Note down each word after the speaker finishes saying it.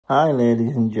Hi,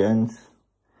 ladies and gents.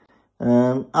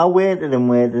 I waited and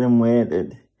waited and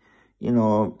waited,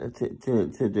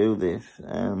 to do this.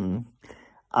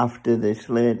 After this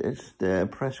latest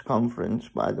press conference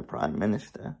by the Prime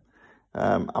Minister,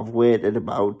 I've waited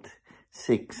about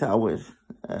 6 hours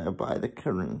by the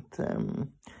current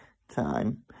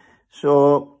time.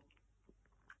 So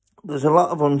there's a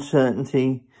lot of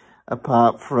uncertainty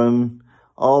apart from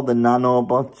all the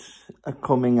nanobots are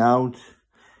coming out.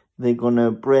 They're going to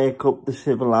break up the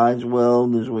civilized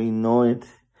world as we know it.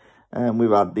 We've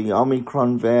had the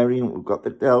Omicron variant, we've got the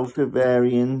Delta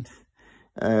variant.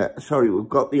 We've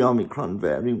got the Omicron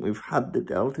variant, we've had the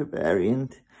Delta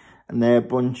variant, and they're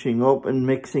bunching up and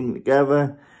mixing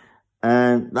together,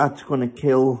 and that's going to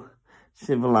kill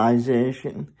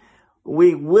civilization.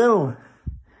 We will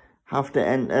have to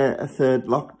enter a third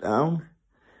lockdown,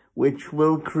 which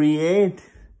will create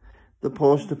the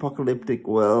post-apocalyptic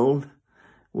world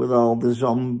with all the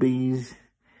zombies,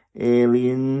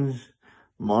 aliens,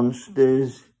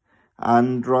 monsters,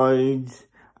 androids,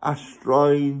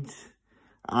 asteroids,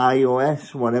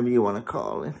 iOS, whatever you want to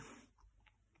call it.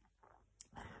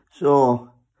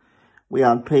 So, we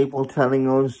had people telling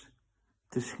us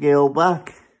to scale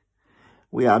back.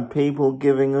 We had people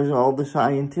giving us all the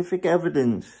scientific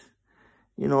evidence,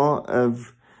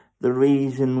 of the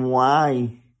reason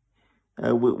why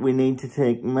we need to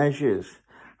take measures,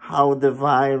 how the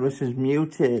virus is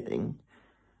mutating.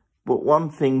 But one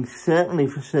thing certainly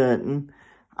for certain,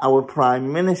 our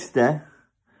Prime Minister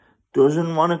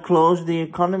doesn't want to close the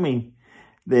economy.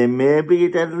 There may be a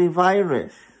deadly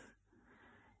virus.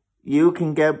 You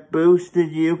can get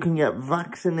boosted, you can get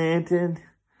vaccinated.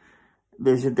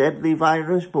 There's a deadly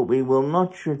virus, but we will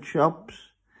not shut shops.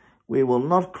 We will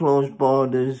not close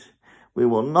borders. We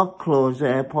will not close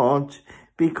airports,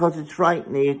 because it's right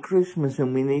near Christmas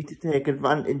and we need to take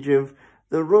advantage of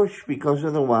the rush, because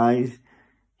otherwise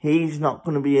he's not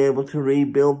going to be able to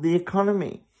rebuild the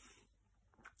economy.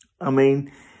 I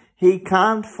mean, he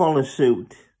can't follow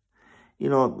suit,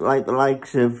 like the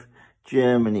likes of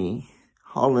Germany,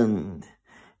 Holland,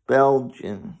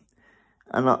 Belgium,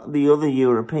 and the other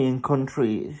European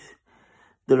countries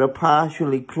that are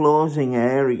partially closing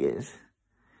areas,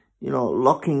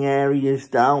 locking areas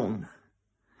down.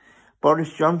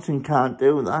 Boris Johnson can't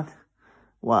do that.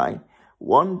 Why?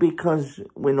 One, because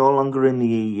we're no longer in the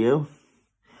EU.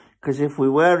 Because if we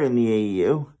were in the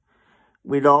EU,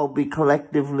 we'd all be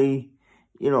collectively,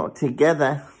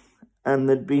 together, and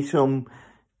there'd be some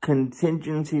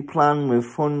contingency plan with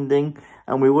funding,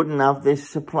 and we wouldn't have this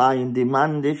supply and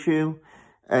demand issue.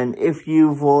 And if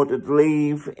you voted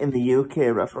leave in the UK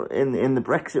in the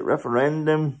Brexit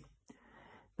referendum,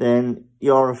 then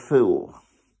you're a fool.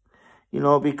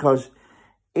 Because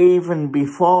even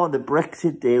before the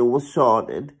Brexit deal was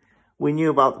sorted, we knew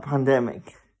about the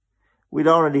pandemic. We'd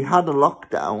already had a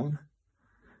lockdown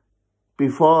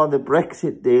before the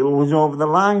Brexit deal was over the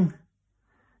line.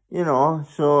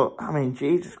 So, I mean,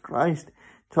 Jesus Christ,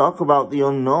 talk about the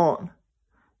unknown.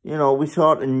 We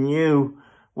sort of knew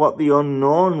what the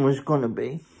unknown was going to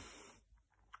be.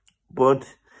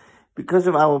 But because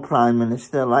of our Prime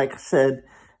Minister, like I said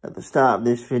at the start of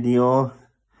this video,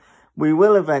 we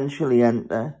will eventually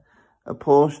enter a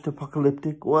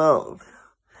post-apocalyptic world,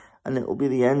 and it will be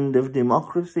the end of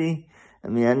democracy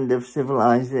and the end of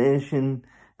civilization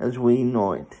as we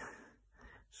know it.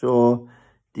 So,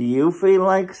 do you feel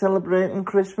like celebrating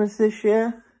Christmas this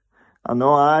year? I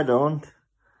know I don't.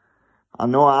 I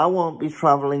know I won't be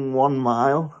travelling 1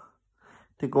 mile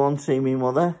to go and see me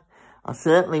mother. I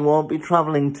certainly won't be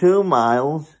travelling 2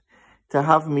 miles to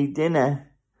have me dinner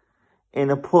in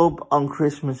a pub on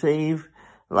Christmas Eve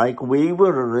like we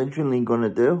were originally going to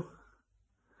do.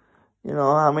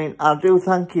 I do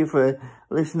thank you for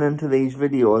listening to these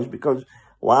videos, because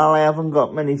while I haven't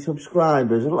got many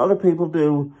subscribers, a lot of people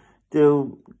do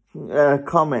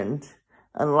comment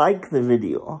and like the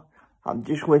video. I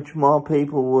just wish more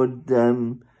people would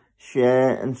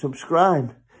share and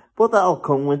subscribe, but that'll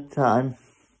come with time.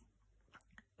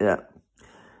 Yeah.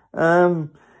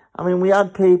 We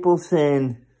had people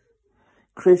saying,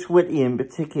 Chris Whitty in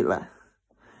particular,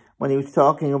 when he was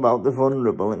talking about the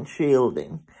vulnerable and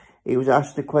shielding, he was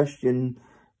asked a question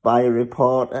by a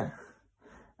reporter,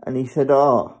 and he said,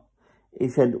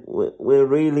 we're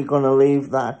really going to leave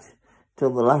that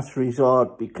till the last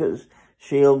resort, because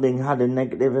shielding had a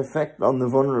negative effect on the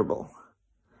vulnerable,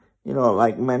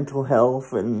 like mental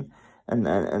health and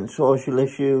social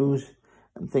issues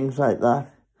and things like that.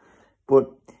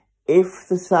 But if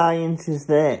the science is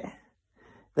there,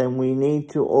 then we need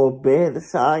to obey the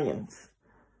science.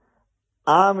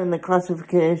 I'm in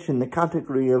the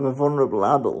category of a vulnerable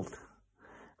adult.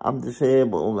 I'm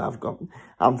disabled.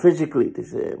 I'm physically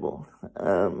disabled.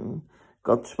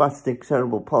 Got spastic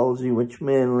cerebral palsy, which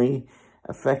mainly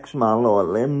affects my lower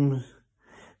limbs.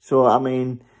 So, I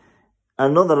mean,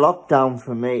 another lockdown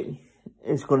for me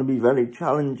is going to be very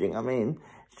challenging. I mean,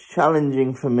 it's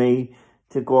challenging for me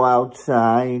to go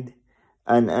outside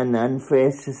and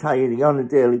face society on a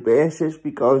daily basis,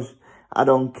 because I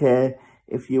don't care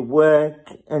if you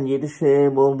work and you're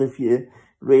disabled, if you're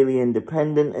really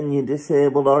independent and you're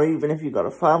disabled, or even if you've got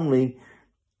a family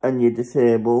and you're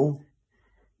disabled,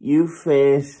 you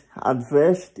face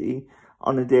adversity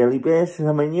on a daily basis.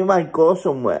 I mean, you might go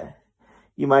somewhere,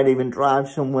 you might even drive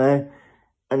somewhere,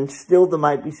 and still there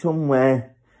might be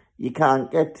somewhere you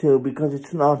can't get to because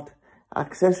it's not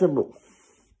accessible.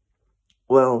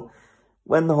 Well,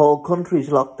 when the whole country's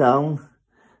locked down,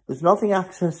 there's nothing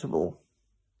accessible.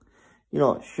 You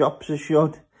know, shops are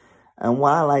shut. And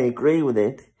while I agree with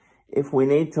it, if we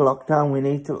need to lock down, we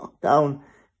need to lock down.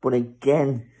 But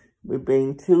again, we're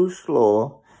being too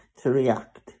slow to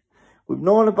react. We've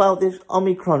known about this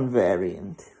Omicron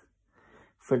variant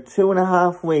for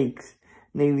 2.5 weeks,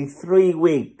 nearly 3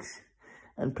 weeks.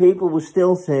 And people were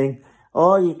still saying,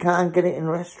 oh, you can't get it in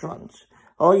restaurants.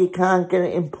 Oh, you can't get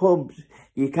it in pubs.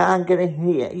 You can't get it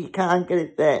here. You can't get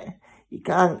it there. You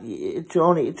can't, it's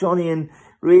only in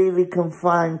really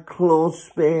confined, closed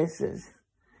spaces.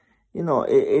 You know,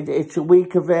 it's a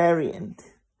weaker variant.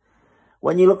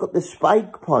 When you look at the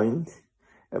spike point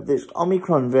of this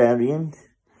Omicron variant,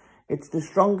 it's the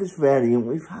strongest variant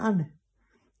we've had.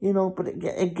 You know, but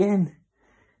again,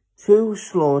 too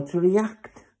slow to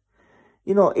react.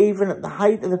 You know, even at the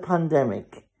height of the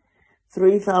pandemic,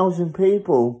 3,000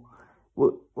 people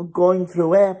were going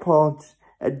through airports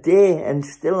a day, and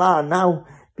still are now,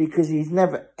 because he's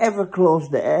never ever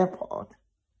closed the airport.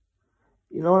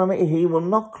 You know what I mean? He will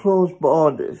not close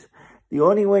borders. The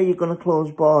only way you're going to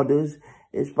close borders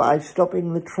is by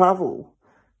stopping the travel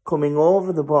coming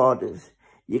over the borders.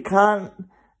 You can't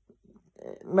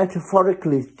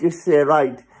metaphorically just say,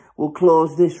 right, we'll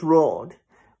close this road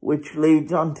which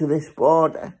leads onto this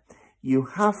border. You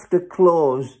have to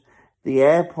close the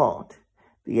airport.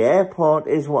 The airport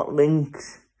is what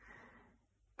links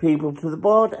people to the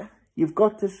border. You've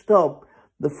got to stop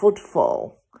the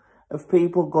footfall of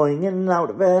people going in and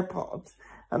out of airports.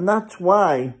 And that's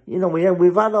why, you know,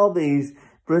 we've had all these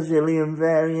Brazilian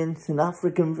variants and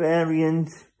African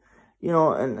variants, you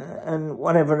know, and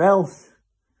whatever else.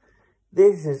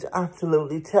 This is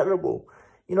absolutely terrible.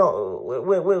 You know,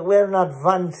 we're an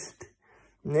advanced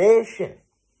nation.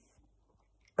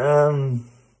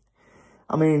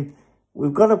 I mean,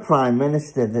 we've got a Prime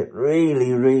Minister that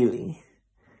really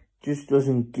just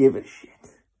doesn't give a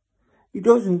shit. He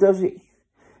doesn't, does he?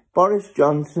 Boris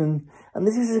Johnson, and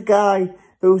this is a guy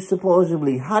who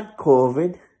supposedly had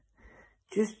COVID,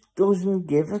 just doesn't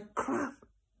give a crap.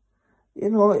 You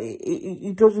know,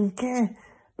 he doesn't care.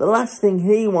 The last thing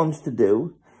he wants to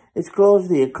do is close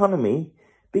the economy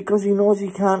because he knows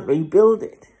he can't rebuild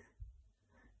it.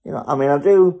 You know, I mean, I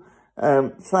do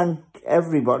thank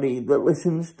everybody that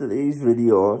listens to these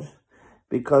videos,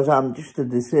 because I'm just a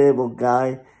disabled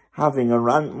guy having a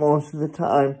rant most of the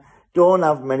time. Don't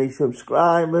have many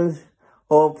subscribers.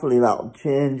 Hopefully that'll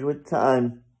change with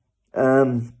time.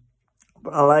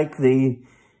 But I like the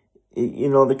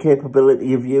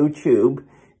capability of YouTube,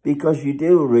 because you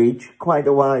do reach quite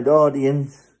a wide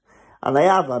audience. And I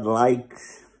have had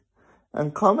likes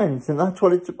and comments, and that's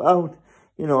what it's about.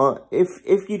 You know,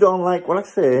 if you don't like what I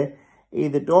say,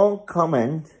 either don't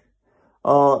comment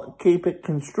or keep it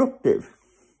constructive.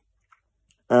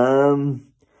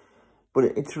 But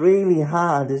it's really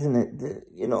hard, isn't it,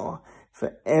 you know,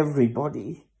 for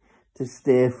everybody to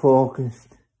stay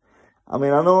focused. I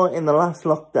mean, I know in the last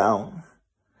lockdown,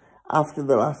 after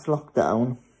the last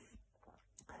lockdown,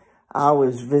 I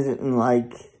was visiting,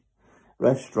 like,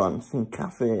 restaurants and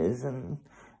cafes and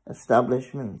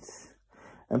establishments,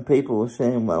 and people were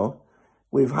saying, well,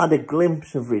 we've had a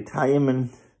glimpse of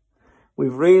retirement.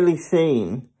 We've really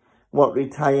seen what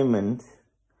retirement,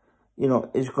 you know,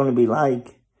 is going to be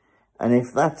like. And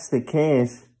if that's the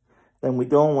case, then we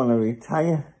don't want to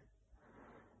retire.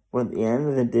 But at the end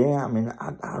of the day, I mean,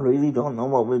 I really don't know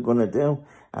what we're going to do.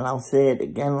 And I'll say it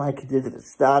again like I did at the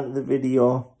start of the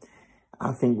video.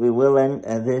 I think we will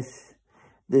enter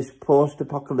this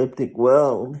post-apocalyptic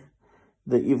world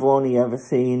that you've only ever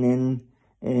seen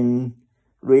in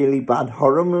really bad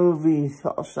horror movies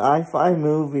or sci-fi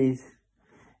movies.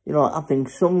 You know, I think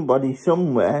somebody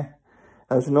somewhere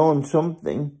has known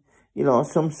something, you know,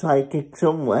 some psychic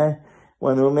somewhere,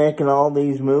 when they were making all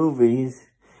these movies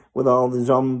with all the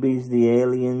zombies, the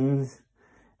aliens,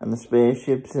 and the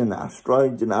spaceships and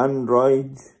asteroids and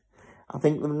androids. I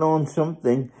think they've known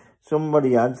something.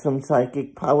 Somebody had some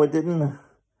psychic power, didn't they?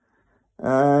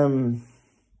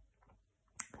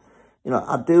 You know,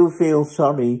 I do feel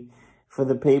sorry for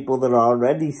the people that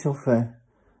already suffer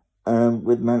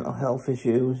with mental health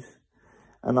issues.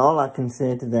 And all I can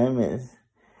say to them is,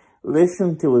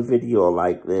 listen to a video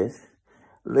like this.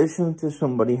 Listen to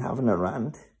somebody having a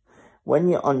rant. When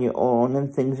you're on your own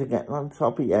and things are getting on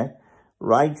top of you,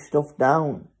 write stuff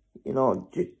down. You know,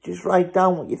 just write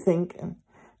down what you're thinking.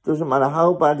 Doesn't matter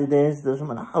how bad it is. Doesn't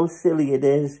matter how silly it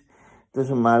is.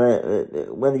 Doesn't matter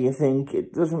whether you think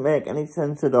it doesn't make any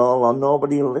sense at all or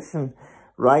nobody will listen.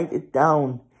 Write it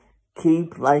down.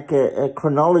 Keep like a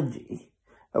chronology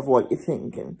of what you're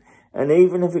thinking. And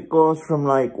even if it goes from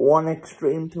like one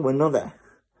extreme to another,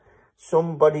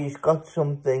 somebody's got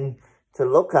something to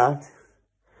look at.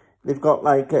 They've got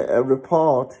like a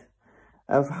report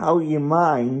of how your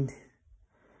mind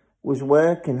was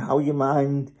working, how your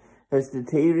mind has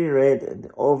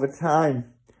deteriorated over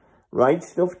time. Write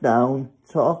stuff down,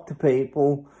 talk to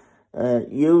people,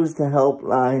 use the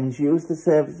helplines, use the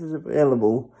services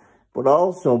available, but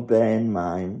also bear in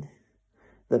mind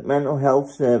that mental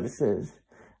health services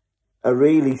are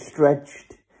really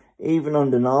stretched, even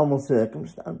under normal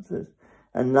circumstances.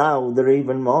 And now they're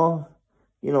even more,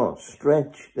 you know,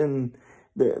 stretched, and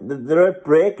they're at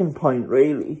breaking point,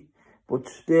 really. But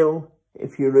still,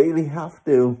 if you really have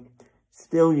to,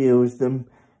 still use them,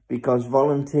 because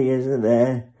volunteers are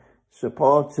there,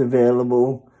 support's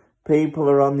available, people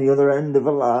are on the other end of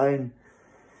a line.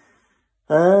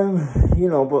 You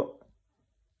know, but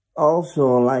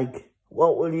also, like,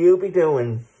 what will you be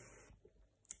doing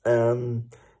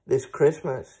this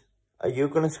Christmas? Are you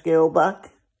going to scale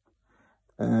back?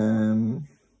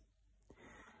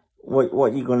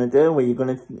 What are you going to do? Are you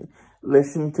going to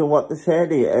listen to what they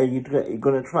said? Are you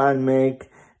going to try and make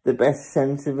the best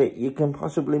sense of it you can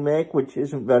possibly make, which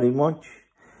isn't very much?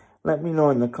 Let me know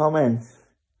in the comments.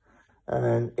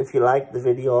 And if you like the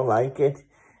video, like it.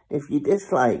 If you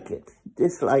dislike it,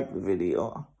 dislike the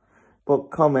video. But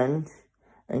comment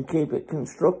and keep it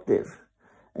constructive.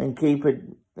 And keep it,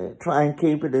 try and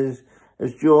keep it as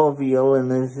jovial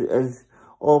and as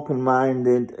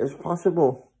open-minded as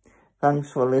possible.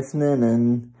 Thanks for listening,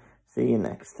 and see you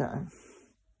next time.